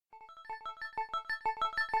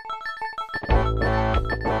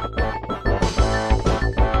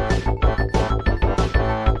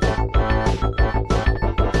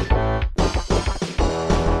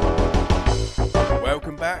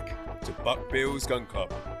Bill's Gun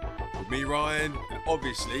Club. With me, Ryan, and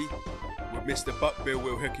obviously with Mr. Buck Bill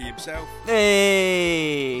Will Hookie himself.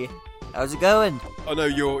 Hey, how's it going? I know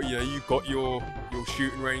you've got your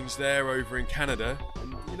shooting range there over in Canada,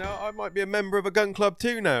 and I might be a member of a gun club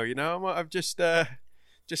too now. I might have just signed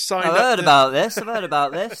up. I've heard about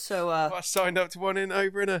this. So I signed up to one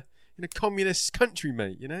over in a communist country,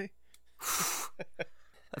 mate.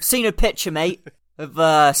 I've seen a picture, mate,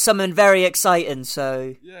 of something very exciting.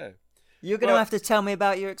 So yeah, you're gonna have to tell me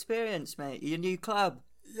about your experience, mate. Your new club.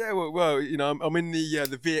 Yeah, well, I'm in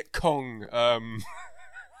the Viet Cong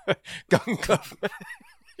gun club.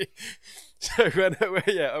 So when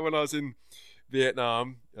I was in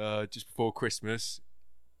Vietnam just before Christmas,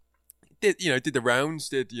 did the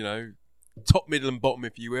rounds, top, middle, and bottom,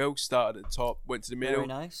 if you will. Started at the top, went to the middle, Very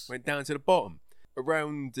nice. Went down to the bottom.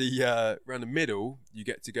 Around the middle, you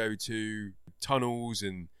get to go to tunnels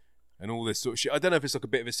and all this sort of shit. I don't know if it's like a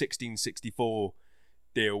bit of a 1664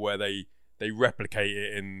 deal where they replicate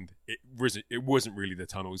it, and it wasn't really the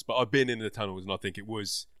tunnels, but I've been in the tunnels, and I think it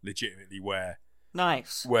was legitimately where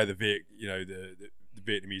the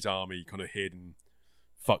Vietnamese army kind of hid and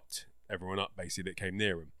fucked everyone up, basically, that came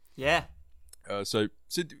near them. Yeah. So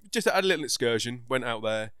just had a little excursion, went out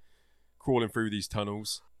there, crawling through these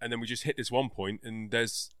tunnels, and then we just hit this one point, and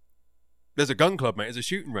there's a gun club, mate. There's a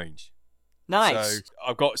shooting range. Nice. So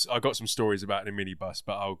I've got some stories about it in a minibus,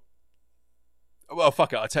 but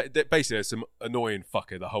fuck it. Basically, there's some annoying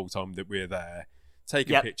fucker the whole time that we're there,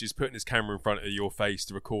 taking pictures, putting his camera in front of your face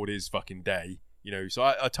to record his fucking day. So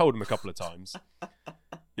I told him a couple of times,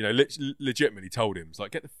 legitimately told him, it's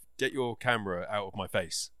like, get your camera out of my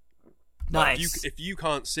face. Nice. Like, if you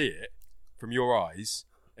can't see it from your eyes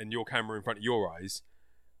and your camera in front of your eyes,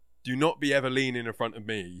 do not be ever leaning in front of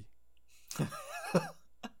me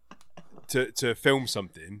to film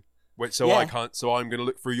something. I can't. So I'm going to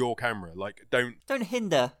look through your camera. Like, don't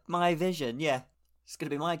hinder my vision. Yeah, it's going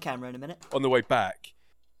to be my camera in a minute. On the way back,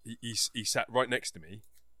 he sat right next to me,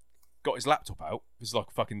 got his laptop out. It was like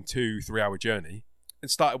a fucking 2-3 hour journey, and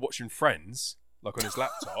started watching Friends, like on his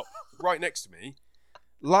laptop, right next to me,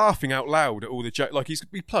 laughing out loud at all the jokes. Like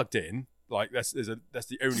we plugged in. Like that's the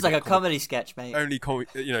only. It's like a comedy sketch, mate. Only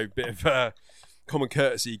bit of common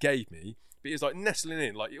courtesy he gave me. But he was like nestling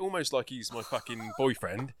in, like almost like he's my fucking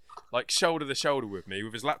boyfriend, like shoulder to shoulder with me,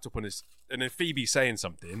 with his laptop on his, and then Phoebe's saying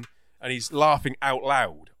something, and he's laughing out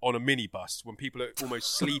loud on a minibus when people are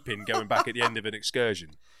almost sleeping, going back at the end of an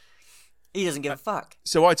excursion. He doesn't give a fuck.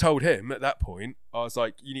 So I told him at that point, I was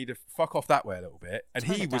like, "You need to fuck off that way a little bit." And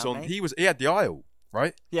he had the aisle,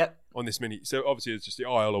 right? Yep. On this mini, so obviously it's just the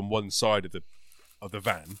aisle on one side of the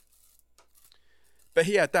van, but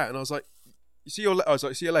he had that, and I was like, see your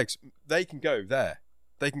legs? They can go there.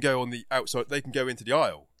 They can go on the outside. They can go into the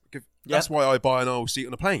aisle. That's why I buy an aisle seat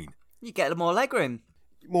on a plane. You get more leg room.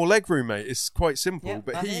 More leg room, mate. It's quite simple. Yeah,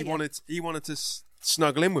 but he wanted to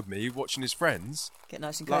snuggle in with me, watching his friends. Get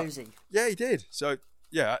nice and cozy. Yeah, he did. So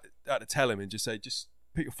yeah, I had to tell him and just say, just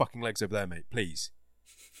put your fucking legs over there, mate, please.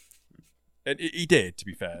 And he did, to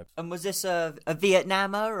be fair. And was this a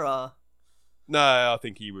Vietnamer or? No, I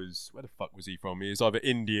think he was. Where the fuck was he from? He was either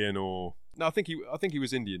Indian or no. I think he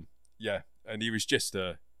was Indian. Yeah, and he was just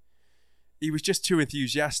too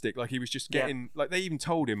enthusiastic. Like he was just getting. Like they even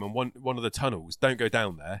told him on one of the tunnels, don't go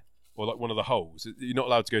down there, or like one of the holes. You're not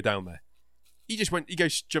allowed to go down there. He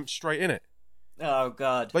just jumped straight in it. Oh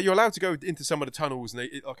God! Like you're allowed to go into some of the tunnels, and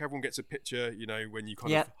like everyone gets a picture. When you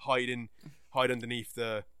kind of hide underneath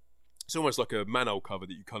the. It's almost like a manhole cover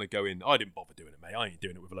that you kind of go in. I didn't bother doing it, mate. I ain't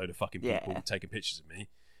doing it with a load of fucking people taking pictures of me.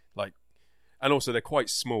 Like, and also they're quite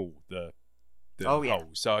small, the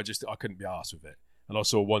holes. So I couldn't be arsed with it. And I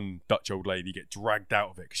saw one Dutch old lady get dragged out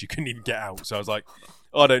of it because she couldn't even get out. So I was like,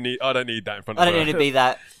 I don't need that in front of her. I don't need to be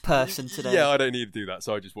that person today. Yeah, I don't need to do that.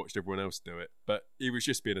 So I just watched everyone else do it. But he was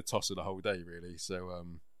just being a tosser the whole day, really. So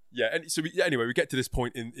and so anyway, we get to this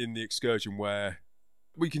point in the excursion where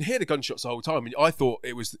we can hear the gunshots the whole time. And I thought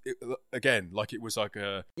it was like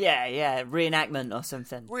a reenactment or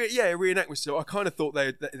something. A reenactment. So I kind of thought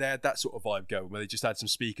they had that sort of vibe going, where they just had some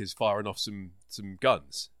speakers firing off some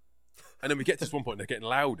guns. And then we get to this one point, they're getting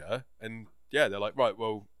louder, and they're like, right,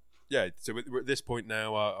 well, so we're at this point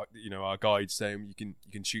now. Our guide's saying you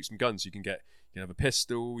can shoot some guns. You can have a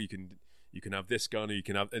pistol. You can have this gun, or you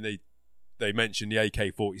can have. And they mentioned the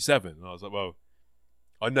AK-47, and I was like, well,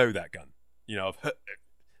 I know that gun. I've heard,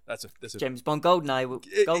 that's a James Bond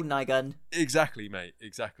GoldenEye gun. Exactly, mate.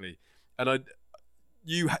 Exactly. And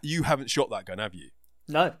you haven't shot that gun, have you?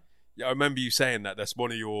 No. Yeah, I remember you saying that's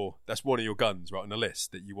one of your guns, right, on the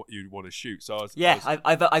list that you want to shoot. So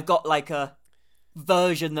I've got like a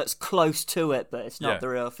version that's close to it, but it's not the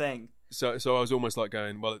real thing. So I was almost like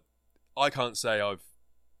going, well, I can't say I've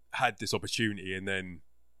had this opportunity and then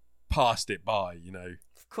passed it by, you know.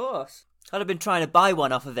 Of course. I'd have been trying to buy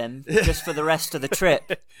one off of him just for the rest of the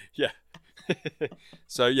trip. Yeah.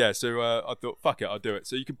 So I thought, fuck it, I'll do it.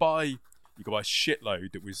 So you could buy a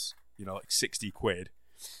shitload that was, you know, like 60 quid,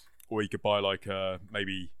 or you could buy like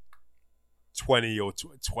maybe 20 or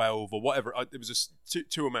 12 or whatever. It was just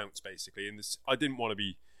two amounts basically, and I didn't want to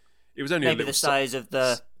be. It was only maybe the size of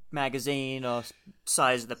the magazine or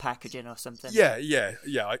size of the packaging or something. Yeah.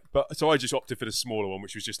 So I just opted for the smaller one,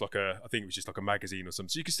 which was just like I think it was just like a magazine or something.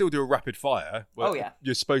 So you can still do a rapid fire. Well,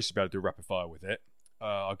 you're supposed to be able to do a rapid fire with it.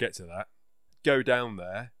 I'll get to that. Go down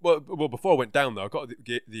there. Well, before I went down there, I got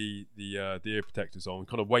the ear protectors on,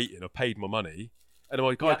 kind of waiting. I paid my money, and then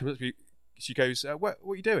my guy comes up to me. She goes, "What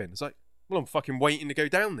are you doing?" It's like, "Well, I'm fucking waiting to go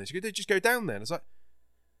down there." She goes, "Just go down there." And it's like,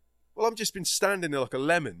 "Well, I've just been standing there like a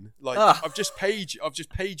lemon. Like I've just paid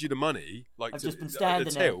you the money. Like I've just been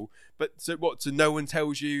standing there. But so what? So no one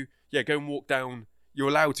tells you, yeah, go and walk down. You're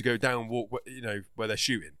allowed to go down, walk, you know, where they're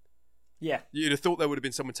shooting. Yeah, you'd have thought there would have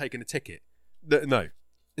been someone taking a ticket. No,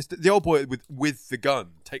 it's the old boy with the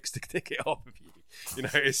gun takes the ticket off of you. You know,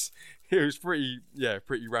 it was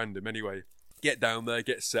pretty random. Anyway, get down there,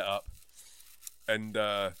 get set up, and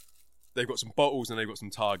they've got some bottles and they've got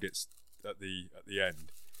some targets at the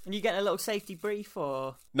end. And you getting a little safety brief,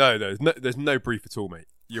 or no? There's no brief at all, mate.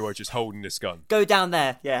 You are just holding this gun. Go down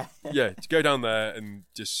there, yeah. Yeah, to go down there and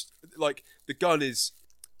just like the gun is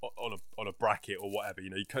on a bracket or whatever.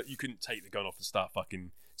 You know, you couldn't take the gun off and start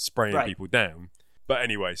fucking spraying people down. But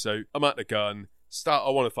anyway, so I'm at the gun. I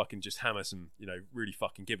want to fucking just hammer some. You know, really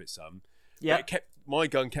fucking give it some. Yeah. My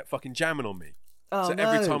gun kept fucking jamming on me. Oh, so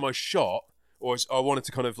every time I shot, or I wanted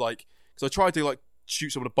to kind of like, because I tried to like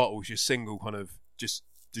shoot some of the bottles, just single kind of just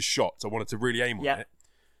shots. I wanted to really aim on it.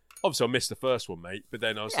 Obviously, I missed the first one, mate. But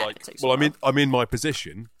then I was like, well, I'm in my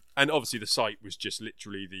position, and obviously the sight was just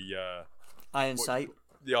literally the iron sight.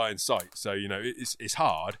 The iron sight. So you know, it's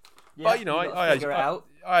hard. Yeah, but you know, I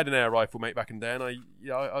had an air rifle, mate, back in there, and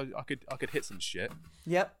I could hit some shit.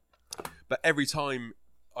 Yep. But every time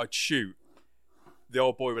I'd shoot, the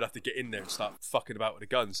old boy would have to get in there and start fucking about with the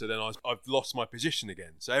gun. So then I've lost my position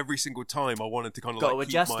again. So every single time I wanted to kind of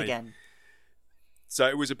adjust again. So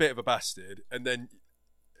it was a bit of a bastard, and then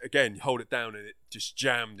again hold it down, and it just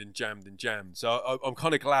jammed and jammed and jammed. So I'm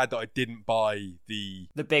kind of glad that I didn't buy the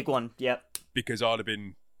big one. Yep. Because I'd have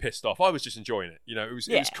been pissed off. I was just enjoying it. You know, it was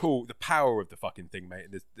cool. The power of the fucking thing, mate,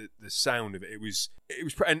 and the sound of it. It was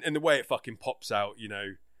and the way it fucking pops out. You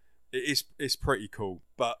know, it's pretty cool.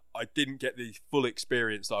 But I didn't get the full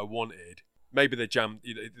experience that I wanted. Maybe they jammed.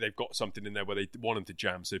 You know, they've got something in there where they want them to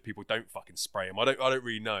jam, so people don't fucking spray them. I don't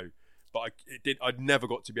really know. But I'd never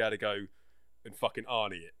got to be able to go and fucking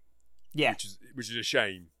Arnie it. Yeah. Which is a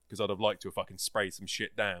shame, because I'd have liked to have fucking sprayed some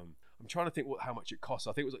shit down. I'm trying to think how much it costs.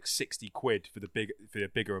 I think it was like 60 quid for the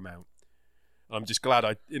bigger amount. And I'm just glad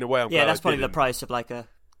in a way I'm glad that's I probably didn't. The price of like a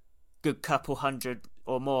good couple hundred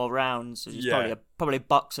or more rounds. It's probably a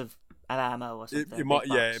box of ammo or something.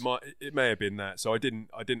 It may have been that. So I didn't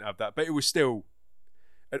have that, but it was still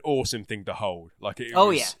an awesome thing to hold. Like it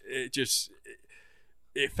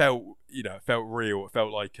felt, you know, it felt real. It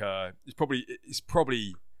felt like it's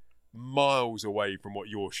probably miles away from what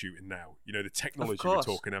you're shooting now. You know, the technology we're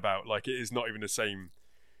talking about, like it is not even the same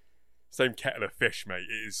kettle of fish, mate.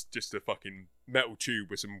 It is just a fucking metal tube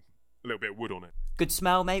with a little bit of wood on it. Good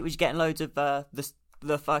smell, mate. Was you getting loads of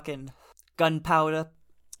the fucking gunpowder?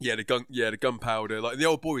 Yeah, the gunpowder. Like the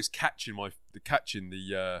old boy was catching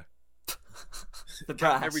the the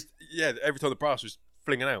brass. Every time the brass was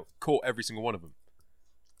flinging out, caught every single one of them.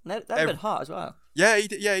 That would have been hot as well. Yeah, he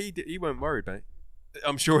did. Yeah, he weren't worried, mate.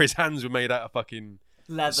 I'm sure his hands were made out of fucking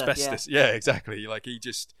leather, asbestos. Yeah, exactly. Like he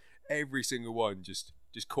just every single one just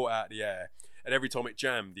caught out of the air, and every time it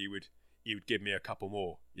jammed, he would give me a couple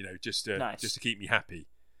more. You know, just to keep me happy.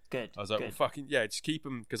 Good. I was like, well, fucking just keep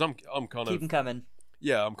them, because I'm kind of keep them coming.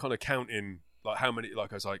 Yeah, I'm kind of counting like how many.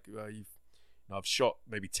 Like I was like, I've shot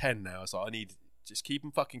maybe 10 now. So I need just keep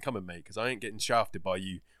them fucking coming, mate, because I ain't getting shafted by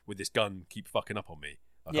you with this gun. Keep fucking up on me.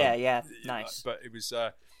 Nice. But it was.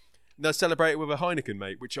 No, celebrate it with a Heineken,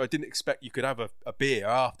 mate, which I didn't expect you could have a beer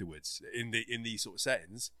afterwards in these sort of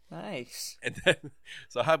settings. Nice. And then,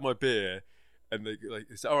 so I had my beer, and they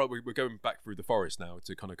said, all right, we're going back through the forest now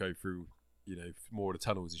to kind of go through, you know, more of the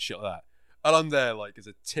tunnels and shit like that. And I'm there like as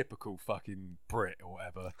a typical fucking Brit or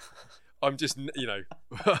whatever. I'm just,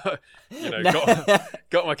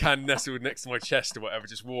 got my can nestled next to my chest or whatever,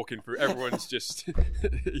 just walking through. Everyone's just,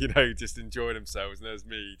 just enjoying themselves, and there's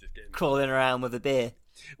me just getting crawling around with a beer.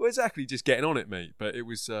 Well, exactly, just getting on it, mate. But it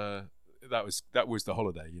was that that was the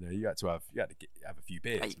holiday. You know, you had to have a few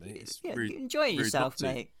beers, mate. It's you enjoying yourself,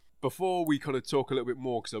 mate. Before we kind of talk a little bit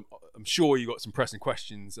more, because I'm sure you got some pressing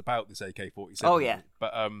questions about this AK-47. Oh yeah.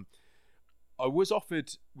 But I was offered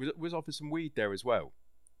some weed there as well.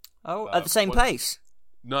 Oh, at the same place?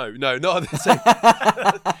 No, not at the same.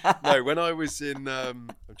 No, when I was in,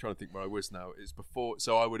 I'm trying to think where I was now. It's before,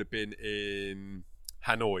 so I would have been in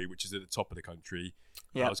Hanoi, which is at the top of the country.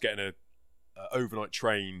 Yeah. I was getting a overnight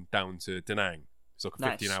train down to Da Nang. It's like a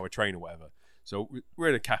 15-hour train or whatever. So we're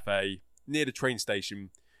in a cafe near the train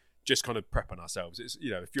station, just kind of prepping ourselves. It's,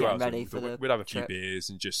 you know, a few hours. We'd have a few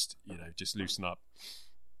beers and just loosen up.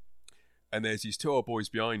 And there's these two old boys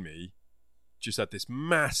behind me, just had this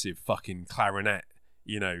massive fucking clarinet,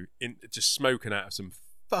 you know, just smoking out of some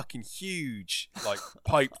fucking huge like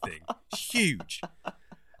pipe thing, huge.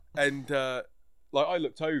 And like I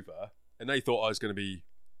looked over, and they thought I was going to be,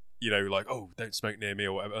 you know, like, oh, don't smoke near me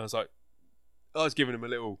or whatever. And I was giving them a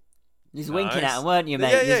little. He's winking at him, weren't you,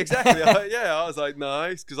 mate? Yeah, exactly. I was like,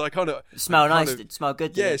 nice, because I kind of smell nice. It smelled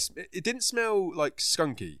good. Yes, it didn't smell like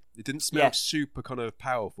skunky. It didn't smell super kind of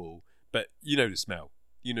powerful, but you know the smell.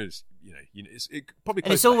 You know, it's probably.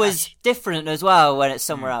 And it's always different as well when it's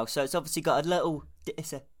somewhere else. So it's obviously got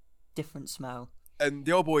it's a different smell. And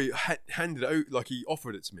the old boy handed it out, like he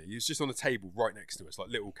offered it to me. He was just on a table right next to us, like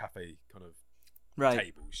little cafe kind of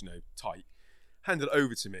tables, you know, tight. Handed it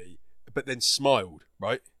over to me, but then smiled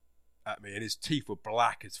at me, and his teeth were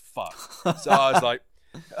black as fuck. So I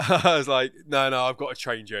was like, no, I've got a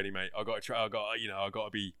train journey, mate. I got to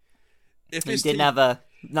be. If he didn't have a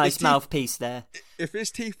nice mouthpiece there. If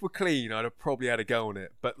his teeth were clean, I'd have probably had a go on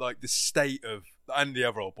it. But like the state of, and the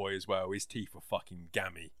other old boy as well, his teeth were fucking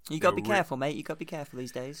gammy. You got to be careful, mate. You got to be careful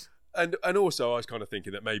these days. And also, I was kind of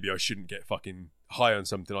thinking that maybe I shouldn't get fucking high on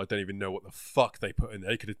something I don't even know what the fuck they put in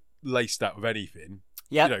there. They could have laced that with anything.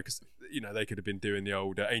 Yeah. You know, because they could have been doing the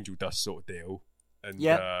old angel dust sort of deal. And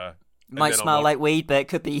might smell like weed, but it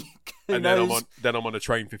could be. Who knows? Then I'm on a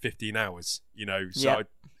train for 15 hours. You know, so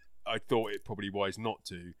I thought it probably wise not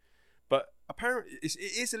to. But apparently, it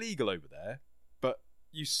is illegal over there. But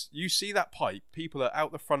you see that pipe. People are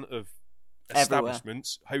out the front of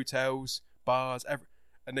establishments, hotels, bars,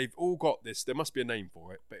 and they've all got this. There must be a name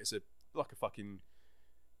for it, but it's like a fucking,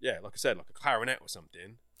 like I said, like a clarinet or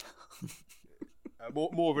something.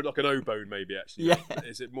 More of it like an oboe, maybe, actually. Yeah.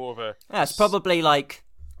 Is it more of a... Yeah, it's probably like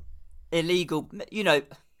illegal, you know,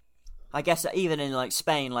 I guess even in like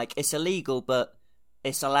Spain, like it's illegal, but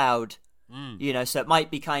it's allowed, you know, so it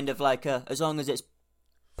might be kind of like as long as it's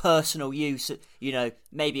personal use, you know,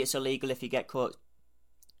 maybe it's illegal if you get caught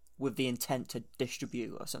with the intent to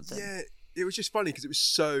distribute or something. Yeah, it was just funny because it was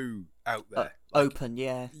so out there. Open,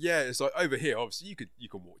 yeah. Yeah, it's like over here, obviously, you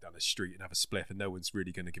can walk down the street and have a spliff and no one's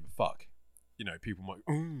really going to give a fuck. You know, people might,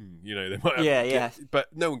 you know, they might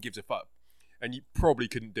but no one gives a fuck. And you probably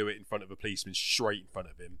couldn't do it in front of a policeman straight in front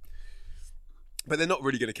of him. But they're not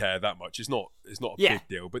really going to care that much. It's not a big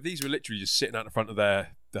deal. But these were literally just sitting out in front of the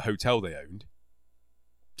hotel they owned,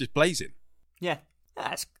 just blazing. Yeah,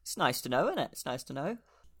 it's nice to know, isn't it? It's nice to know.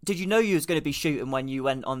 Did you know you was going to be shooting when you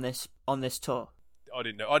went on this tour? I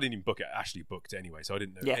didn't know. I didn't even book it. Ashley booked it anyway, so I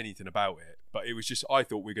didn't know anything about it. But it was just, I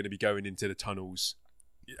thought we were going to be going into the tunnels.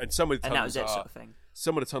 And some of the tunnels that was it, sort of thing.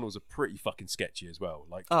 Some of the tunnels are pretty fucking sketchy as well.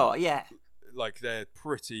 Like, oh yeah, like they're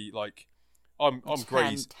pretty like I'm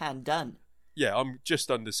grazed. Hand done. Yeah, I'm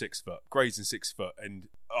just under 6 foot, grazing 6 foot, and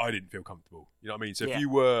I didn't feel comfortable. You know what I mean? So if you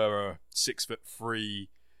were a 6'3",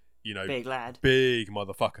 you know, big lad, big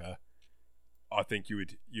motherfucker, I think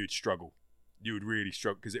you'd struggle. You would really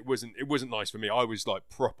struggle because it wasn't nice for me. I was like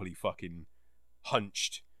properly fucking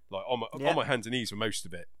hunched, like on my hands and knees for most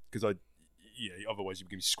of it because otherwise you're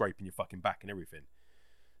gonna be scraping your fucking back and everything.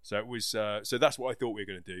 So it was. So that's what I thought we were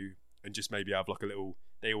gonna do, and just maybe have like a little.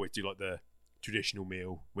 They always do like the traditional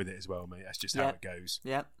meal with it as well, mate. That's just how it goes.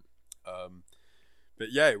 Yeah.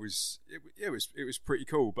 But yeah, it was pretty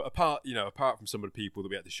cool. But apart from some of the people that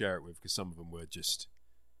we had to share it with, because some of them were just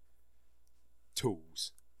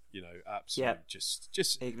tools, you know, absolute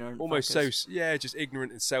just ignorant, almost fuckers. Just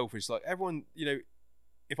ignorant and selfish. Like everyone, you know,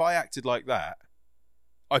 if I acted like that,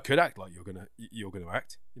 I could act like you're gonna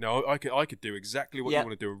act. You know, I could do exactly what you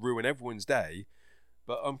want to do and ruin everyone's day.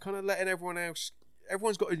 But I'm kind of letting everyone else.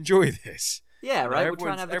 Everyone's got to enjoy this. Yeah, right. We're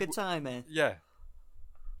trying to have a good time, man. Yeah.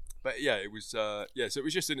 But yeah, it was. So it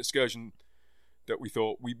was just an excursion that we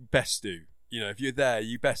thought we best do. You know, if you're there,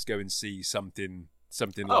 you best go and see something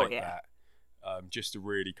like that. Just to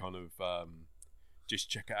really kind of just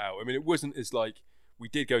check it out. I mean, it wasn't as like we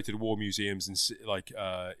did go to the war museums and like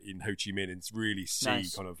in Ho Chi Minh and really see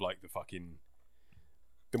kind of like the fucking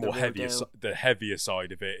the heavier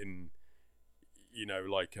side of it, and you know,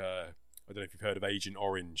 like I don't know if you've heard of Agent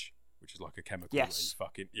Orange, which is like a chemical. Yes.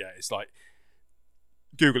 It's like,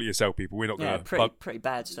 Google it yourself, people. We're not Yeah, gonna. pretty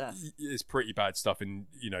bad stuff. It's pretty bad stuff, and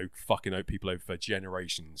you know, fucking out people over for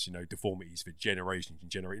generations. You know, deformities for generations and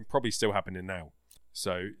generations. Probably still happening now.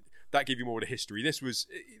 So that gave you more of the history. This was,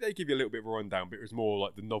 they give you a little bit of a rundown, but it was more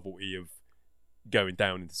like the novelty of going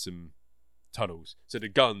down into some tunnels. So the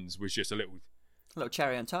guns was just a little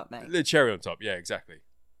cherry on top, mate. little cherry on top. Yeah, exactly.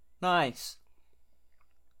 Nice.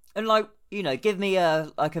 And like, you know, give me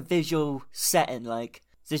a visual setting. Like,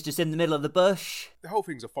 is this just in the middle of the bush? The whole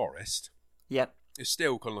thing's a forest. Yep. It's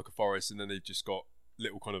still kind of like a forest, and then they've just got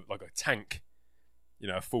little kind of like a tank, you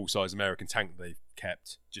know, a full-size American tank that they've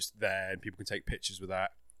kept just there, and people can take pictures with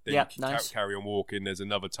that. Then Yep, you can nice. carry on walking. There's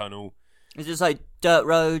another tunnel. Is this like dirt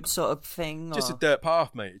road sort of thing? Just or? a dirt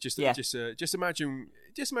path, mate. Just Yeah. imagine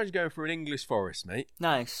going through an English forest, mate.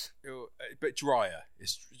 Nice. But drier.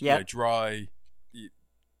 It's Yeah. Dry,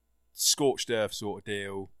 scorched earth sort of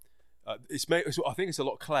deal. It's made. I think it's a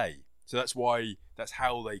lot of clay, so that's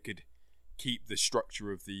how they could keep the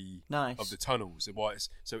structure of the Nice. tunnels. And why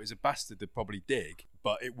so it's a bastard to probably dig,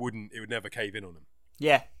 but it would never cave in on them.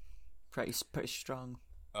 Yeah. Pretty strong.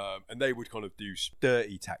 And they would kind of do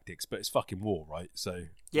dirty tactics, but it's fucking war, right? So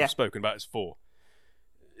Yeah. we've spoken about it before.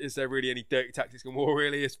 Is there really any dirty tactics in war?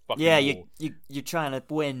 Really, it's fucking Yeah, war. you're trying to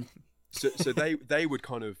win. So they would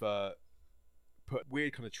kind of put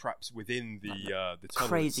weird kind of traps within the tunnel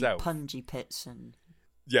Crazy itself. punji pits and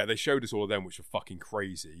Yeah, they showed us all of them, which were fucking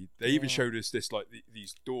crazy. They even showed us this like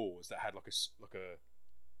these doors that had like a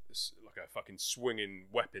fucking swinging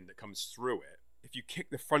weapon that comes through it. If you kick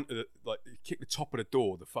the front of kick the top of the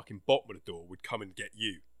door, the fucking bottom of the door would come and get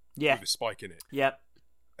you yeah, with a spike in it. yep,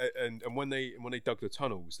 And when they dug the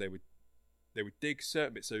tunnels, they would dig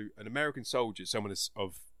certain bits. So an American soldier, someone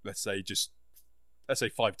of let's say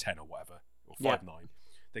 5'10" or whatever, or 5'9",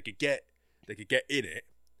 they could get in it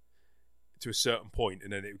to a certain point,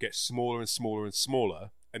 and then it would get smaller and smaller and smaller,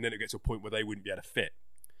 and then it would get to a point where they wouldn't be able to fit.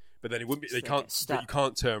 But then it wouldn't be. They can't. But you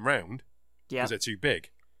can't turn around yeah, because they're too big.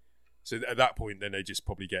 So at that point, then they just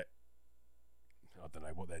probably get. I don't know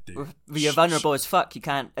what they're doing. You're vulnerable as fuck. You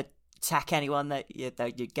can't attack anyone that you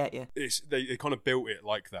get you. They kind of built it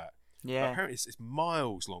like that. Yeah, But apparently it's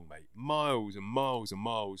miles long, mate. Miles and miles and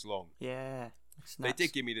miles long. yeah. It's They nuts.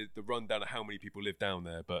 did give me the rundown of how many people live down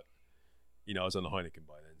there, but you know I was on the Heineken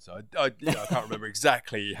by then, so I can't remember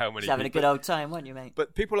exactly how many. Just having a people, good old time, weren't you, mate?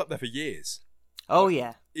 But people up there for years. Oh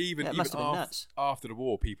yeah, Even Yeah, it must have been nuts. after the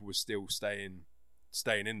war, people were still staying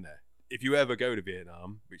in there. If you ever go to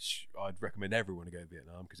Vietnam, which I'd recommend everyone to go to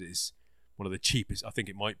Vietnam because it is one of the cheapest. I think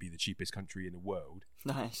it might be the cheapest country in the world.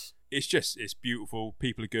 nice. It's beautiful.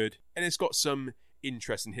 People are good, and it's got some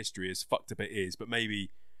interesting history. As fucked up it is, but maybe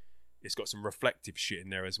it's got some reflective shit in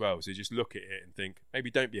there as well. So just look at it and think, maybe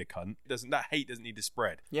don't be a cunt. That hate doesn't need to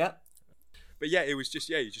spread. Yep. But yeah, it was just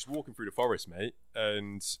you're just walking through the forest, mate,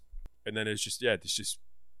 and then it's just there's just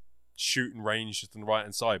shooting range just on the right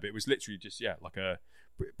hand side. But it was literally just like a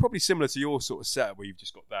probably similar to your sort of setup where you've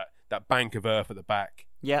just got that bank of earth at the back.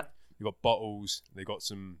 Yep. You've got bottles. They've got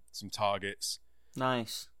some targets,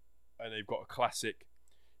 Nice. and they've got a classic.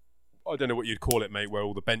 I don't know what you'd call it, mate, where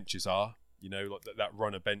all the benches are. You know, like that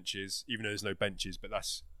run of benches, even though there's no benches, but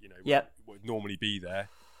that's Yep. what would normally be there.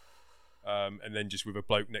 And then just with a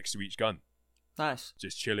bloke next to each gun, Nice.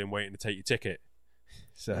 just chilling, waiting to take your ticket.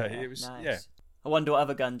 So it was nice. I wonder what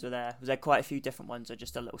other guns were there. Was there quite a few different ones, or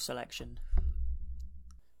just a little selection?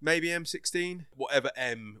 maybe M16, whatever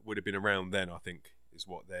M would have been around then. I think is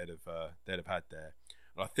what they'd have had there.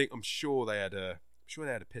 And I'm sure they had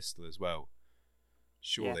a pistol as well.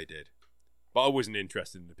 Sure they did, but I wasn't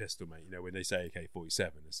interested in the pistol, mate. You know, when they say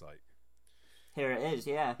AK-47, it's like Here it is.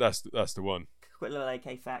 Yeah. that's the one. Quick little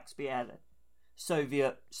AK facts, but yeah, the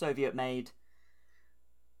Soviet made,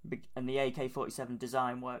 and the AK-47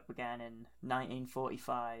 design work began in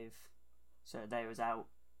 1945. So they was out,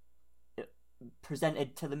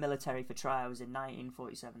 presented to the military for trials in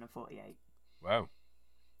 1947 and 48, Wow.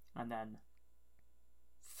 and then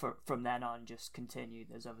from then on just continued.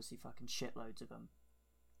 There's obviously fucking shitloads of them.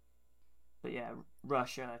 But yeah,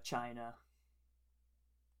 Russia, China,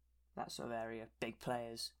 that sort of area, big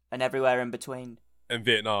players, and everywhere in between. And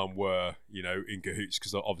Vietnam were, in cahoots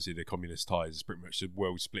because obviously the communist ties is pretty much the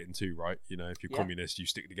world split in two, right? You know, if you're communist, you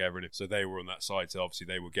stick together, and so they were on that side. So obviously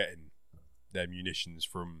they were getting their munitions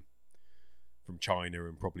from China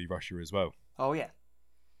and probably Russia as well. Oh yeah,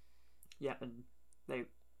 yeah, and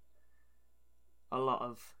a lot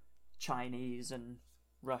of Chinese and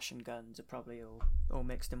Russian guns are probably all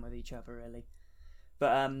mixed in with each other, really.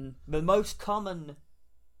 But the most common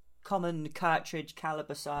cartridge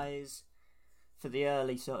caliber size for the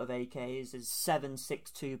early sort of AKs is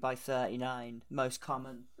 7.62 by 39, most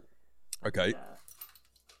common. Okay.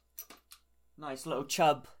 Nice little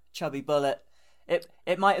chubby bullet.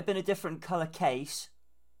 It might have been a different colour case.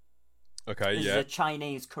 Okay, This yeah. is a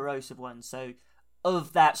Chinese corrosive one, so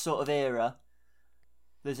of that sort of era,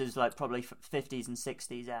 this is like probably 50s and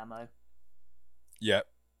 60s ammo. Yeah.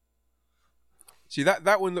 See,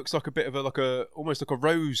 that one looks like a bit of almost like a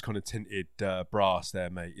rose kind of tinted brass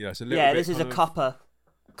there, mate. You know, it's a little bit This is a kind of...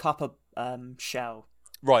 copper shell.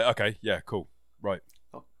 Right, okay, yeah, cool. Right.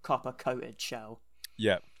 Or copper coated shell.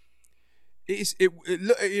 Yeah.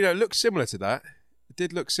 It looks similar to that. It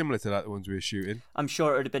did look similar to that, the ones we were shooting. I'm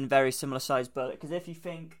sure it would have been very similar sized bullet, because if you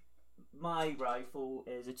think my rifle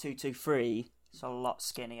is a 223, it's a lot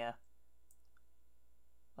skinnier.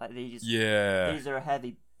 Like these. Yeah. These are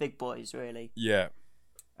heavy, big boys, really. Yeah.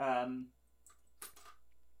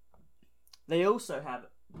 They also have.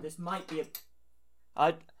 This might be a.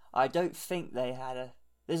 I don't think they had a.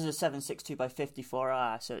 This is a 7.62 by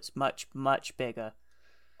 54R, so it's much bigger.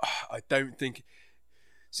 I don't think.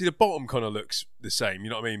 See, the bottom kind of looks the same, you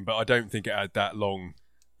know what I mean? But I don't think it had that long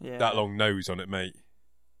nose on it, mate.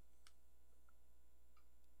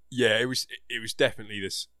 Yeah, it was definitely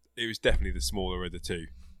this. It was definitely the smaller of the two,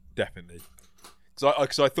 definitely.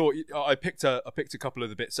 Because I thought I picked a couple of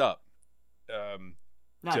the bits up,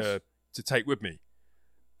 Nice. to take with me,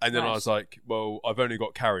 and then I Nice. was like, well, I've only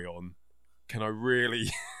got carry on. Can I really?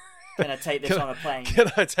 Can I take this on a plane? Can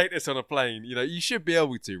I take this on a plane? You know, you should be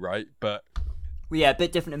able to, right? But Well, yeah, a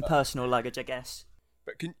bit different in personal luggage, I guess.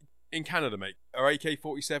 But in Canada, mate, are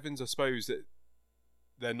AK-47s? I suppose that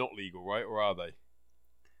they're not legal, right? Or are they?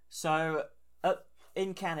 So,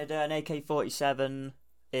 in Canada, an AK-47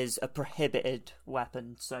 is a prohibited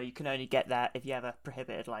weapon, so you can only get that if you have a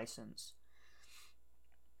prohibited license.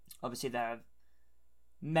 Obviously, there are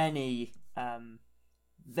many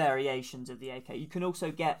variations of the AK. You can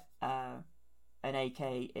also get an AK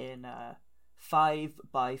in 5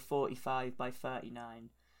 by 45 by 39.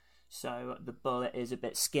 So the bullet is a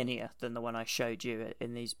bit skinnier than the one I showed you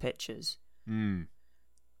in these pictures. Mm.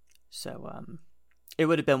 So it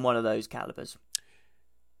would have been one of those calibers.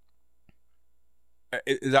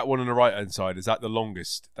 Is that one on the right hand side? Is that the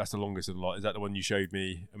longest? That's the longest of the lot. Is that the one you showed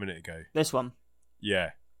me a minute ago? This one?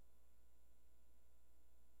 Yeah.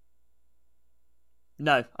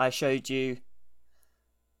 No, I showed you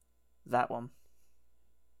that one.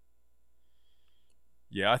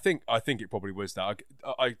 Yeah, I think it probably was that.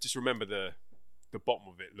 I just remember the bottom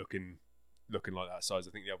of it looking like that size.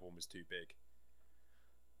 I think the other one was too big.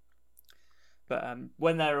 But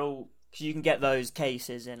when they're all, because you can get those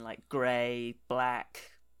cases in like grey,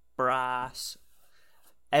 black, brass.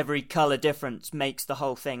 Every colour difference makes the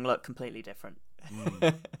whole thing look completely different.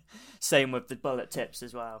 Mm. Same with the bullet tips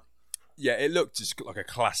as well. Yeah, it looked just like a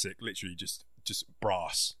classic, literally just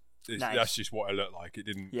brass. Nice. That's just what it looked like. It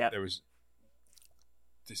didn't. Yep. There was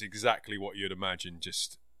just exactly what you'd imagine.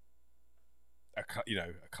 Just a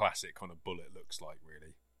classic kind of bullet looks like,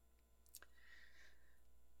 really.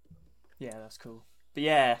 Yeah, that's cool. But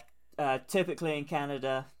yeah, typically in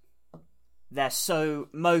Canada,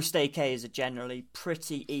 most AKs are generally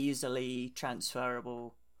pretty easily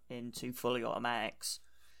transferable into fully automatics.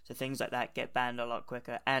 So things like that get banned a lot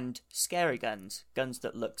quicker. And scary guns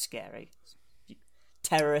that look scary.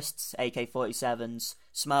 Terrorists, AK-47s.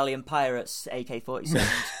 Somalian pirates, AK-47s.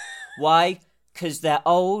 Why? Because they're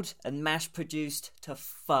old and mass-produced to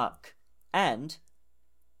fuck. And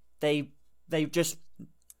they just...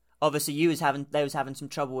 Obviously, they was having some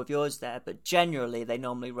trouble with yours there, but generally they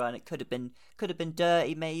normally run. It could have been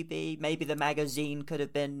dirty, maybe the magazine could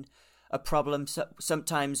have been a problem. So,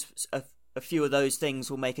 sometimes a few of those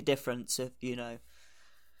things will make a difference. If you know,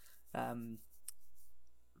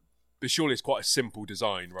 but surely it's quite a simple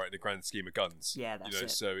design, right? In the grand scheme of guns, yeah,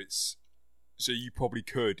 that's it. So you probably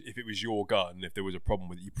could, if it was your gun, if there was a problem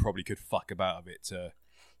with it, you probably could fuck about a bit.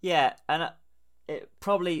 Yeah, and it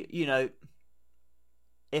probably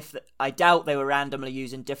I doubt they were randomly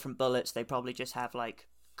using different bullets. They probably just have like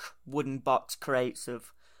wooden box crates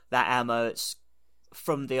of that ammo. It's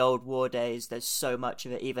from the old war days. There's so much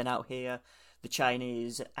of it. Even out here, the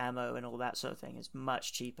Chinese ammo and all that sort of thing is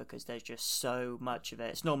much cheaper because there's just so much of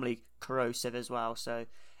it. It's normally corrosive as well, so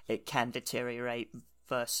it can deteriorate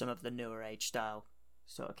versus some of the newer age style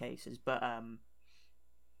sort of cases. But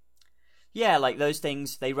yeah, like those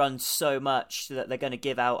things, they run so much that they're going to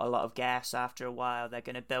give out a lot of gas after a while. They're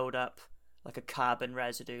going to build up like a carbon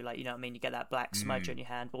residue, like, you know what I mean? You get that black smudge on your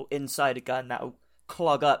hand. Well, inside a gun, that'll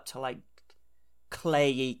clog up to like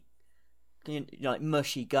clayey, like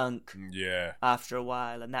mushy gunk. Yeah. After a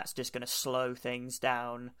while, and that's just going to slow things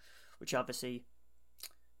down, which obviously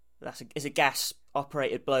it's a gas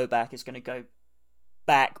operated blowback. It's going to go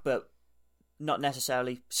back, but not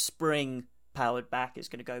necessarily spring powered back. It's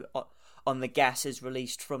going to go on the gases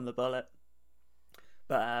released from the bullet.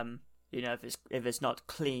 But if it's not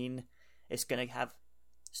clean, it's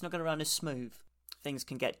not going to run as smooth. Things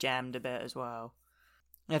can get jammed a bit as well.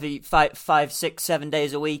 Every 5, 6, 7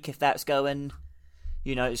 days a week, if that's going,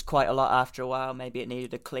 it's quite a lot after a while. Maybe it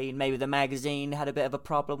needed a clean. Maybe the magazine had a bit of a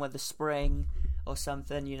problem with the spring or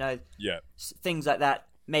something. Yeah. Things like that.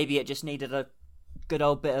 Maybe it just needed a good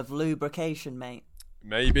old bit of lubrication, mate.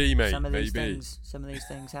 Maybe, mate. Some of these things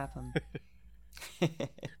happen.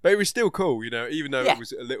 But it was still cool, even though it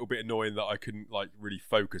was a little bit annoying that I couldn't really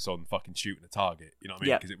focus on fucking shooting a target. You know what I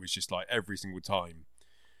mean? Because it was just every single time,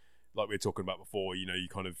 like we were talking about before. You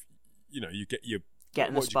kind of, you get your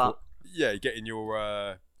in the spot. Yeah, getting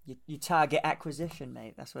your your target acquisition,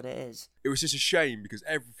 mate. That's what it is. It was just a shame because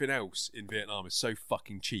everything else in Vietnam is so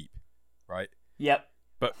fucking cheap, right? Yep.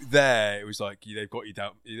 But there, it was like they've got you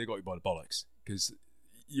down. They got you by the bollocks because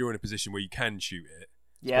you're in a position where you can shoot it.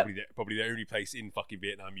 Yeah. Probably the only place in fucking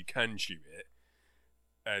Vietnam you can shoot it,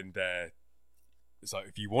 and it's like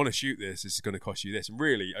if you want to shoot this is going to cost you this. And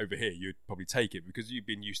really, over here, you'd probably take it because you've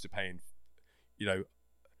been used to paying, £1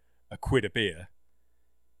 a beer,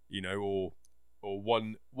 or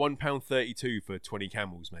 £1.32 for 20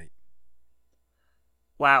 camels, mate.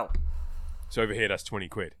 Wow. So over here, that's 20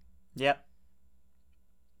 quid. Yep.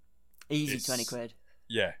 Easy 20 quid.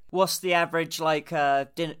 Yeah. What's the average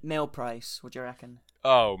meal price? What do you reckon?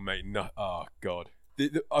 Oh, mate, no. Oh, God.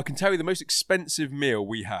 I can tell you the most expensive meal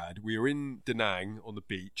we had. We were in Da Nang on the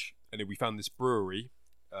beach, and then we found this brewery.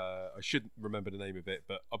 I shouldn't remember the name of it,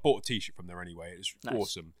 but I bought a T-shirt from there anyway. It was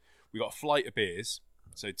awesome. We got a flight of beers,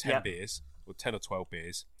 so 10 beers, or 10 or 12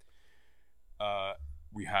 beers.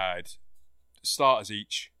 We had starters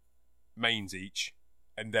each, mains each,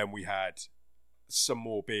 and then we had some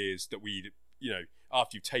more beers that we'd,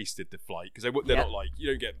 after you've tasted the flight, because they're not you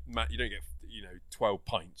don't get 12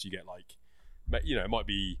 pints. You get it might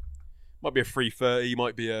be a 330,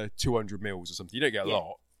 might be a 200 mils or something. You don't get a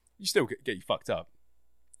lot. You still get you fucked up.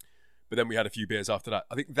 But then we had a few beers after that.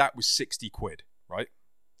 I think that was 60 quid, right?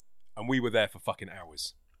 And we were there for fucking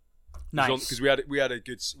hours. Nice. Because we had a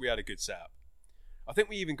good setup. I think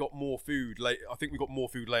we even got more food later. I think we got more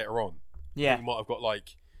food later on. Yeah. We might have got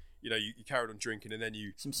you carried on drinking and then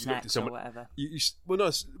you some snacks looked at someone, or whatever.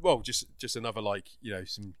 Just another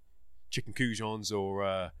some chicken goujons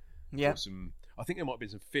or some. I think there might have been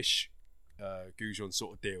some fish goujon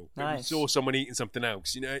sort of deal. But we saw someone eating something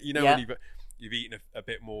else. When you've eaten a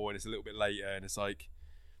bit more and it's a little bit later and it's and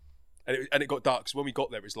it got dark. So when we got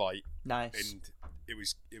there, it was light. Nice. And it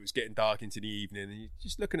was getting dark into the evening, and you're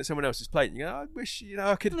just looking at someone else's plate. And you go, I wish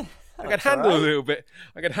I could handle a little bit.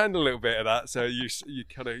 I could handle a little bit of that. So you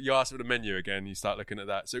ask for the menu again. You start looking at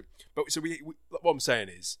that. So we what I'm saying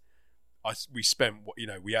is, we spent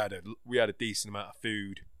we had a decent amount of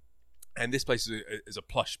food, and this place is a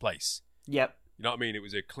plush place. Yep. You know what I mean? It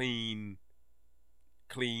was a clean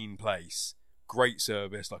place, great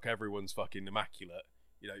service. Everyone's fucking immaculate.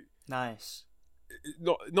 Nice.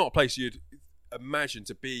 Not a place you'd imagine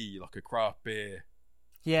to be a craft beer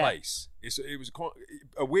place. It was quite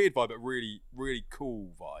a weird vibe, but really, really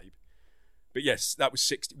cool vibe. But yes, that was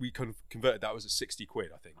 60. We converted that was at 60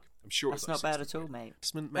 quid, I think. I'm sure that's not bad at all, mate.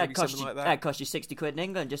 Maybe something like that. That cost you 60 quid in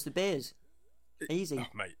England, just the beers. Easy. Oh,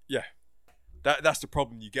 mate, yeah. That's the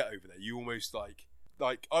problem you get over there. You almost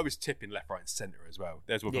I was tipping left, right, and centre as well.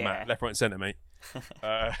 There's one for Matt. Left, right, and centre, mate.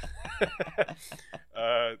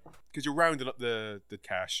 Because you're rounding up the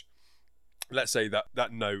cash. Let's say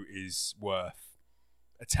that note is worth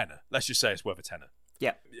a tenner. Let's just say it's worth a tenner.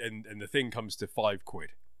 Yeah. And the thing comes to 5 quid.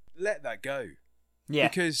 Let that go. Yeah.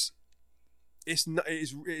 Because it's not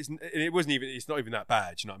even that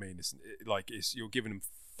bad. You know what I mean? You're giving them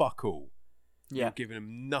fuck all. Yeah. You're giving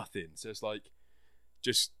them nothing. So it's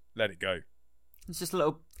just let it go. It's just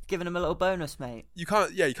giving them a little bonus, mate. You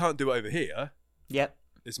can't do it over here. Yep.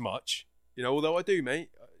 As much, although I do, mate.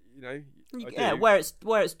 Yeah, where it's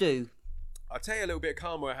due. I'll tell you a little bit of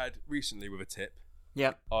karma I had recently with a tip.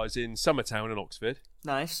 Yep. I was in Summertown in Oxford.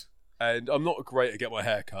 Nice. And I'm not great at getting my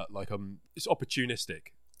hair cut. It's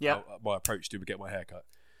opportunistic. Yeah. My approach to get my hair cut.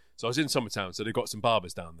 So I was in Summertown, so they've got some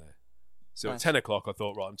barbers down there. So nice. At 10 o'clock, I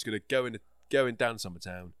thought, right, I'm just going to go in down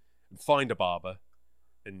Summertown and find a barber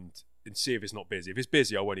and see if it's not busy. If it's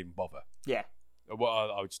busy, I won't even bother. Yeah. I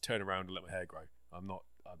would just turn around and let my hair grow.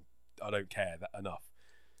 I don't care that enough.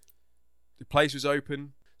 The place was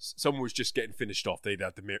open. Someone was just getting finished off. They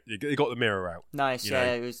got the mirror out. Nice.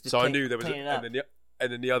 Yeah. It was just I knew there was,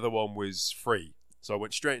 and then the other one was free. So I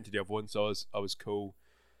went straight into the other one. So I was cool.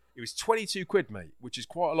 It was 22 quid, mate, which is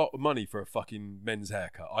quite a lot of money for a fucking men's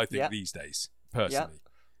haircut, I think, Yep. these days, personally.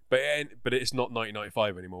 Yep. But it's not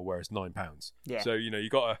 £19.95 anymore, where it's £9. Yeah. So, you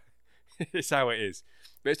got to... it's how it is.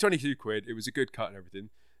 But it's 22 quid. It was a good cut and everything.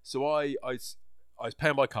 So I was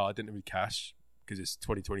paying by card, didn't have any cash, because it's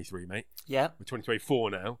 2023, mate. Yeah. We're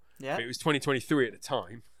 2024 now. Yeah. But it was 2023 at the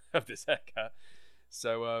time of this haircut.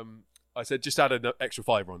 So I said, just add an extra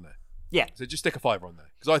 £5 on there. Yeah. So just stick a £5 on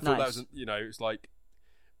there. Because I thought that Nice. was, it's like,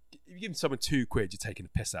 if you give someone £2, you're taking a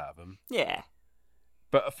piss out of them. Yeah.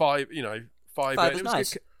 But a £5, Five and was it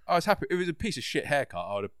nice. good. I was happy. It was a piece of shit haircut.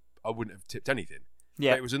 I wouldn't have tipped anything.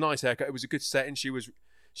 Yeah. But it was a nice haircut. It was a good setting. She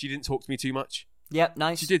didn't talk to me too much. Yep.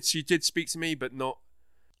 Nice. She did speak to me, but not.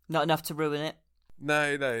 Not enough to ruin it.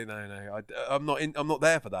 No. I'm not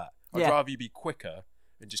there for that. I'd Yeah. rather you be quicker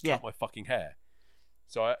and just Yeah. cut my fucking hair.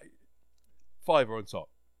 So £5 on top.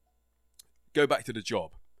 Go back to the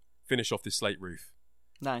job. Finish off this slate roof.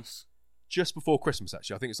 Nice. Just before Christmas,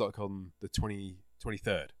 actually. I think it's like on the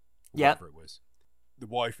 23rd. Or Yeah. whatever it was. The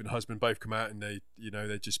wife and husband both come out and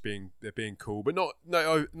they're just being cool, but not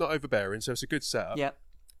overbearing. So it's a good setup. Yep.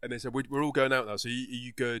 And they said, we're all going out now. So are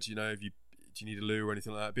you good? Do you need a loo or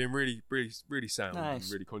anything like that? Being really, really, really sound Nice.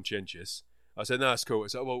 and really conscientious. I said, no, that's cool. I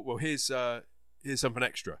said, well, here's something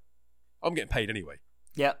extra. I'm getting paid anyway.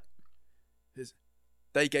 Yep.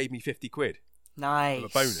 They gave me 50 quid Nice. of a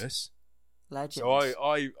bonus. Legend. So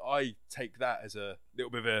I take that as a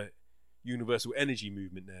little bit of a universal energy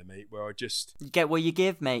movement there, mate, where I just You get what you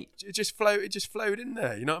give, mate. it just flowed in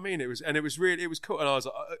there. You know what I mean? It was cool. And I was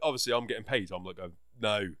like, obviously I'm getting paid. So I'm like,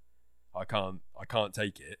 no, I can't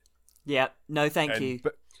take it. Yep. No, thank and, you.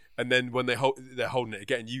 And then when they're holding it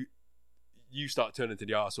again, you start turning to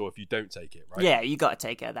the arsehole if you don't take it, right? Yeah, you got to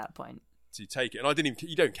take it at that point. So you take it, and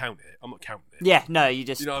you don't count it. I'm not counting it. Yeah, no, you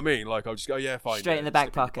just You know what I mean? Like I'll just go, yeah, fine. Straight yeah, in the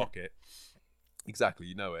back slip it in your pocket. Exactly,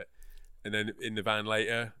 you know it. And then in the van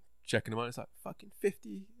later, checking them out, it's like fucking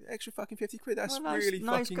 50 extra fucking 50 quid. That's well, nice, really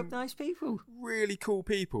nice, fucking nice people. really cool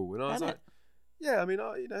people. And I was Isn't like, it? yeah, I mean,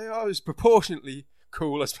 I was proportionately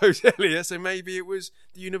cool, I suppose, earlier. So maybe it was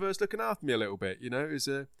the universe looking after me a little bit.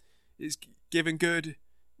 It's giving good,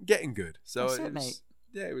 getting good. So That's it it, was, mate.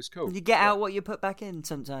 yeah, it was cool. You get Yeah, out what you put back in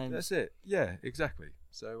sometimes. That's it. Yeah, exactly.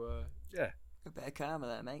 So yeah. A bit of karma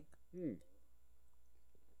there, mate.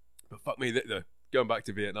 But fuck me, the going back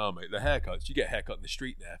to Vietnam, mate. The haircuts, you get a haircut in the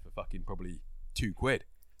street there for fucking probably £2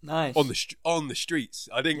 Nice. on the streets.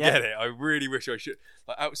 I didn't Yeah. get it. I really wish I should.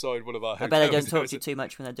 Like outside one of our I hotels. bet they don't there talk was to you a- too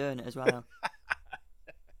much when they're doing it as well.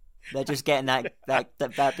 They're just getting that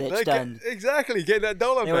bitch They done. Exactly, getting that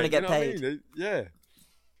dollar. They wanna back, get you know what I paid. mean?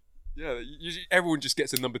 Yeah. Usually everyone just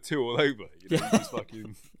gets a number 2 all over. You know, Yeah. just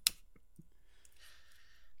fucking.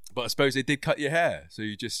 But I suppose they did cut your hair, so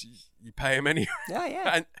you pay them anyway Yeah,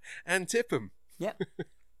 yeah. and tip them. Yeah.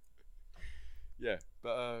 Yeah,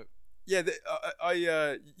 but you'd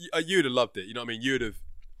have loved it. You know what I mean?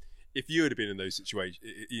 If you would have been in those situations,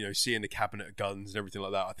 seeing the cabinet of guns and everything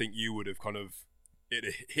like that. I think you would have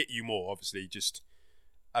it hit you more. Obviously, just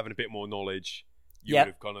having a bit more knowledge.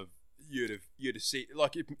 Yep. You'd have seen,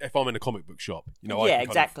 like if I'm in a comic book shop, Yeah,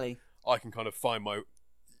 exactly. I can kind of find where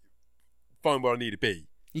I need to be.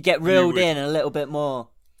 You get reeled would- in a little bit more.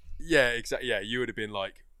 Yeah, exactly. Yeah, you would have been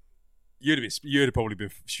like, you'd have probably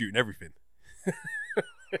been shooting everything.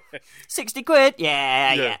 60 quid?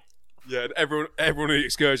 Yeah. Yeah, and everyone in the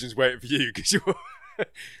excursion's waiting for you because you're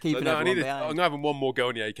Keeping like, no, everyone behind. I'm having one more go